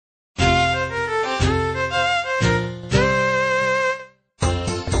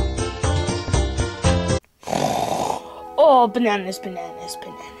Oh, bananas, bananas,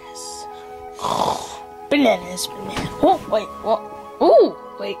 bananas. Bananas, bananas. Oh, wait, what? Oh,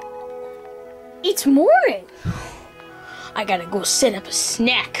 wait. It's morning. I gotta go set up a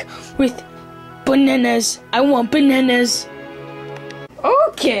snack with bananas. I want bananas.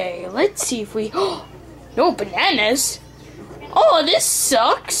 Okay, let's see if we... no bananas. Oh, this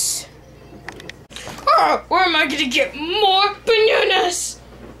sucks. Oh, where am I gonna get more bananas?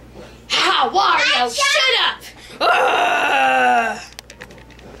 Ha, Wario, shut up!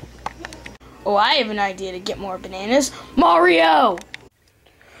 Oh, I have an idea to get more bananas. Mario!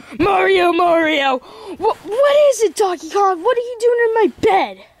 Mario! What is it, Donkey Kong? What are you doing in my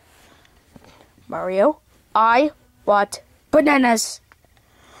bed? Mario, I want bananas.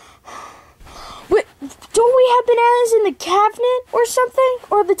 Wait, don't we have bananas in the cabinet or something?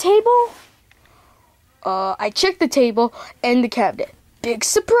 Or the table? I checked the table and the cabinet. Big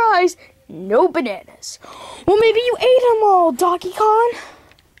surprise, no bananas. Well, maybe you ate them all, Donkey Kong.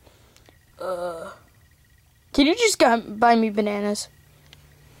 Can you just buy me bananas?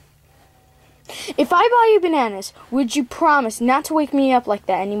 If I buy you bananas, would you promise not to wake me up like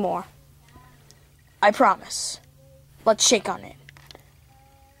that anymore? I promise. Let's shake on it.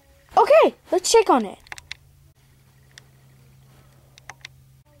 Okay, let's shake on it.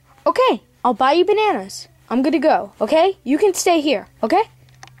 Okay, I'll buy you bananas. I'm gonna go, okay? You can stay here, okay?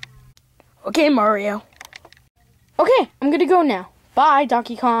 Okay, Mario. Okay, I'm gonna go now. Bye,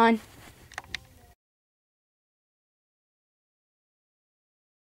 Donkey Kong.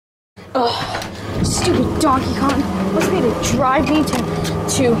 Ugh, stupid Donkey Kong. What's gonna drive me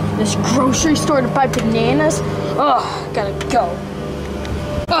to this grocery store to buy bananas? Ugh, gotta go.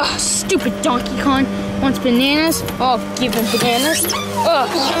 Ugh, stupid Donkey Kong wants bananas. I'll give him bananas. Ugh,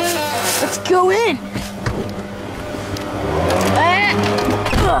 let's go in.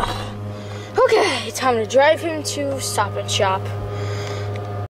 Okay, time to drive him to Stop and Shop.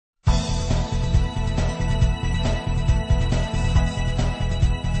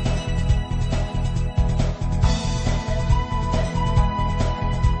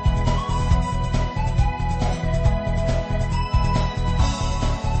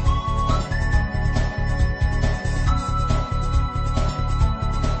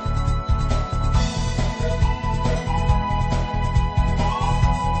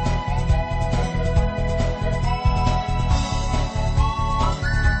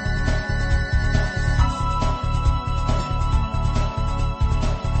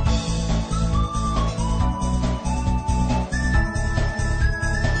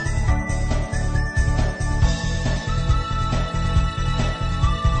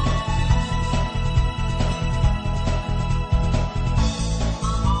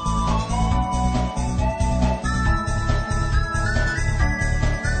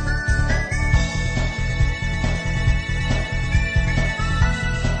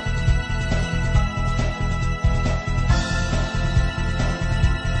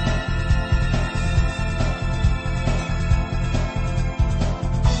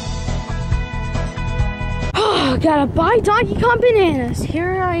 Gotta buy Donkey Kong bananas.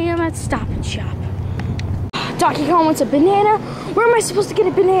 Here I am at Stop and Shop. Donkey Kong wants a banana. Where am I supposed to get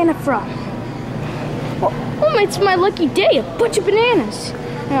a banana from? Oh, it's my lucky day. A bunch of bananas.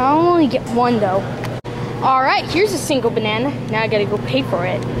 Now, I'll only get one though. Alright, here's a single banana. Now I gotta go pay for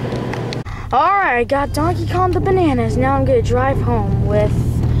it. Alright, I got Donkey Kong the bananas. Now I'm gonna drive home with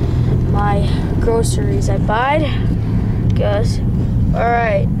my groceries I bought.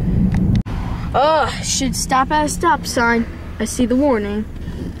 Alright. Should stop at a stop sign. I see the warning.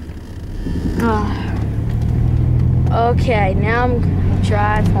 Okay, now I'm gonna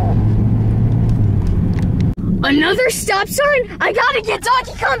drive home. Another stop sign? I gotta get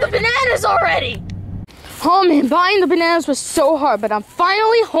Donkey Kong the bananas already! Oh man, buying the bananas was so hard, but I'm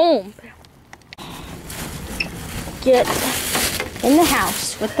finally home. Get in the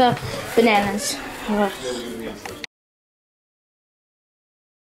house with the bananas.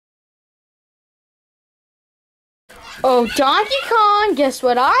 Oh, Donkey Kong, guess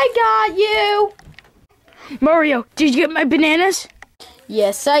what I got you? Mario, did you get my bananas?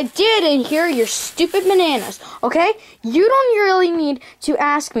 Yes, I did, and here are your stupid bananas, okay? You don't really need to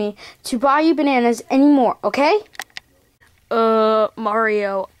ask me to buy you bananas anymore, okay?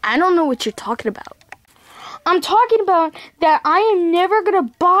 Mario, I don't know what you're talking about. I'm talking about that I am never gonna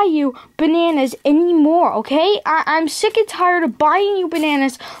buy you bananas anymore, okay? I'm sick and tired of buying you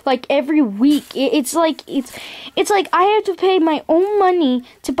bananas like every week. It's like I have to pay my own money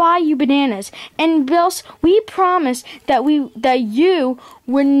to buy you bananas. And Bills, we promised that you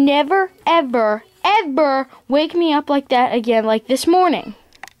would never ever wake me up like that again, like this morning.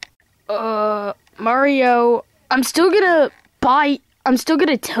 Mario, I'm still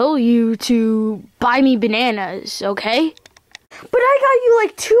gonna tell you to buy me bananas, okay? But I got you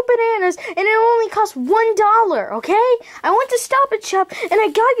like 2 bananas and it only cost $1, okay? I went to Stop and Shop and I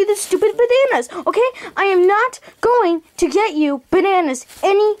got you the stupid bananas, okay? I am not going to get you bananas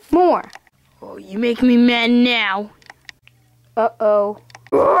anymore. Oh, you make me mad now. Uh-oh.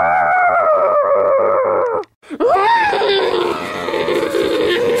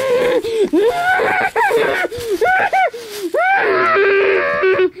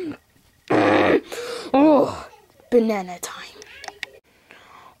 Oh, banana time.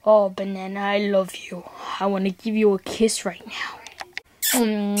 Oh, banana, I love you. I want to give you a kiss right now.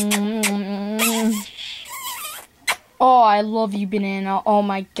 Oh, I love you, banana. Oh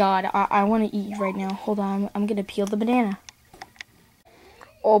my god, I want to eat you right now. Hold on, I'm going to peel the banana.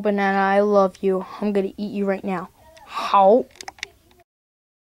 Oh, banana, I love you. I'm going to eat you right now. How?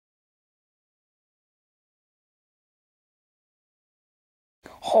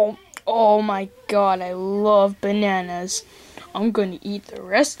 Oh my god, I love bananas. I'm gonna eat the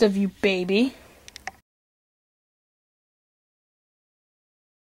rest of you, baby.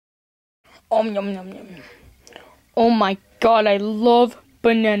 Yum yum yum. Oh my god, I love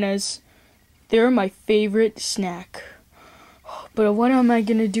bananas. They're my favorite snack. But what am I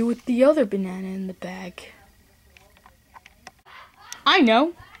gonna do with the other banana in the bag? I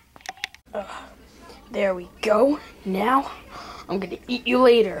know. There we go. Now, I'm gonna eat you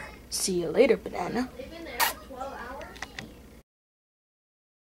later. See you later, banana.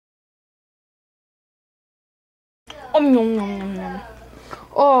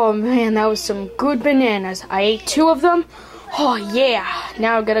 Oh man, that was some good bananas. I ate 2 of them. Oh yeah,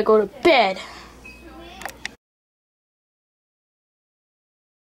 now I gotta go to bed.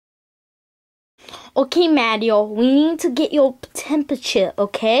 Okay, Mario, we need to get your temperature,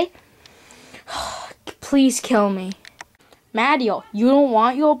 okay? Please kill me. Mario, you don't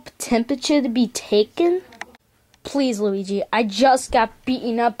want your temperature to be taken? Please, Luigi, I just got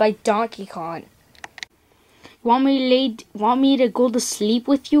beaten up by Donkey Kong. Want me to go to sleep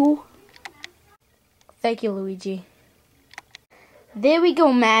with you? Thank you, Luigi. There we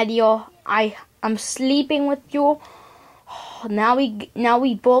go, Mario. I'm sleeping with you. Now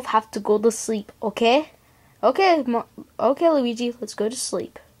we both have to go to sleep, okay? Okay, Luigi, let's go to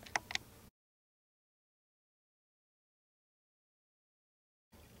sleep.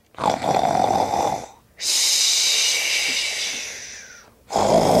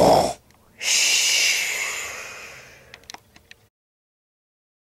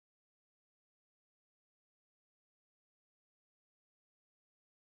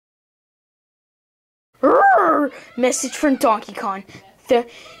 Message from Donkey Kong.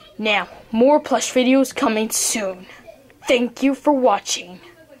 Now, more plush videos coming soon. Thank you for watching.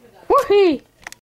 Woohoo!